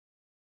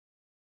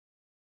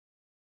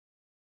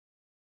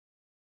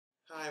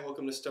Hi,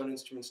 welcome to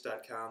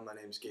StoneInstruments.com. My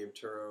name is Gabe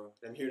Turo.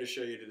 I'm here to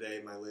show you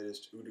today my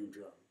latest Udu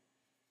drum.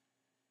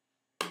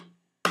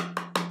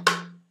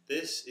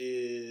 This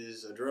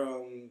is a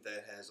drum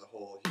that has a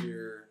hole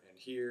here and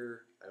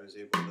here. I was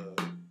able to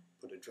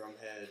put a drum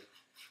head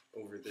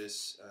over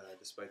this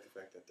despite the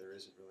fact that there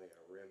isn't really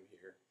a rim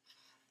here.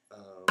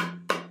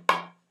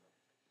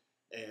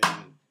 And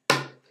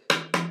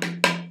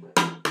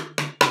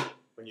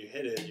when you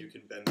hit it, you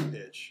can bend the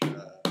pitch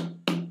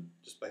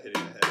just by hitting the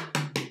head.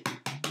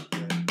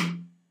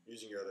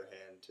 Using your other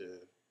hand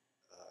to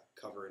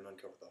cover and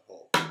uncover the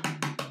hole.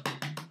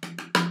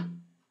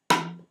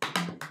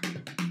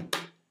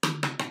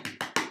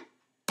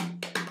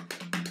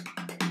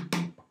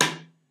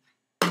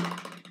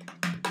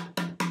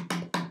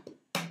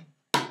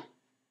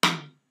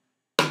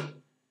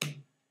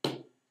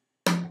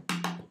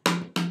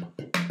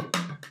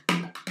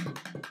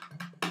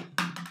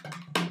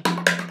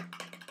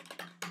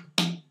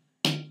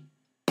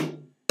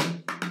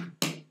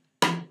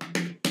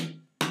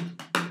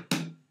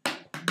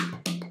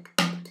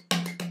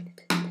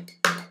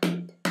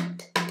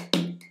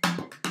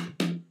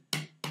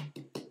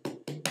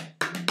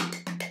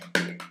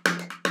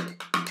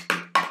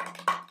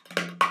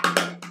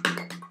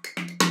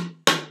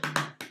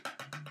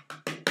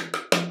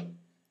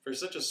 For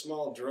such a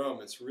small drum,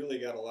 it's really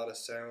got a lot of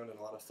sound and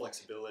a lot of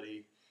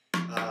flexibility.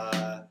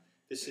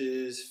 This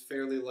is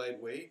fairly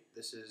lightweight.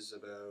 This is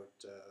about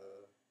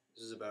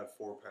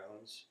 4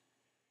 pounds,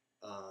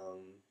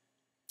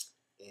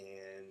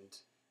 and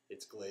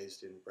it's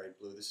glazed in bright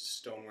blue. This is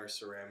stoneware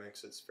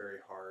ceramics. It's very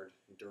hard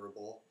and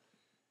durable.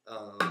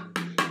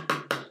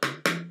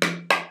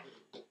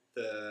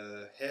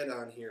 The head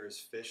on here is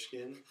fish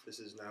skin. This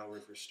is Nile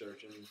River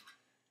sturgeon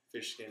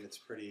fish skin. It's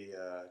pretty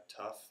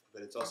tough,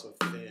 but it's also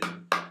thin,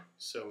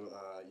 so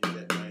you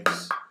get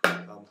nice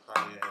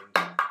high-end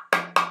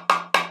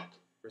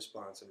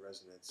response and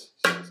resonance.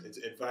 So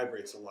it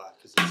vibrates a lot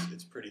because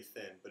it's pretty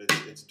thin, but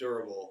it's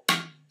durable,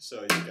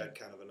 so you've got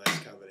kind of a nice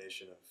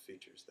combination of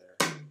features there.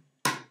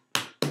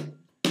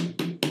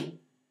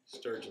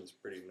 Sturgeon's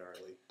pretty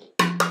gnarly.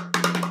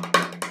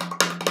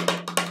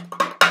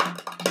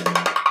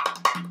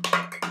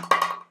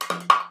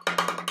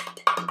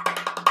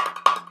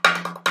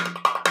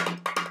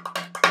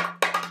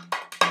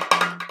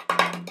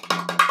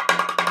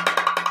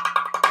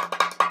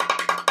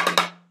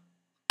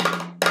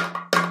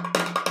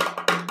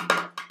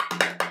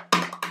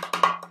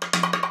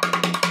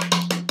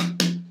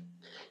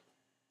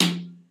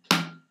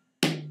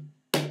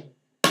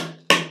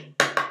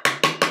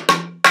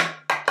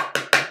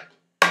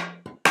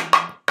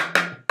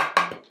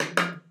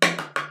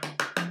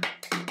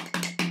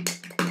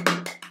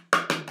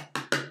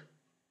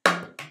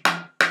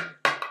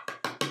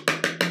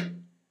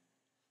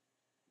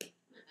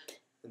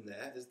 And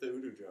that is the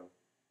Udu drum.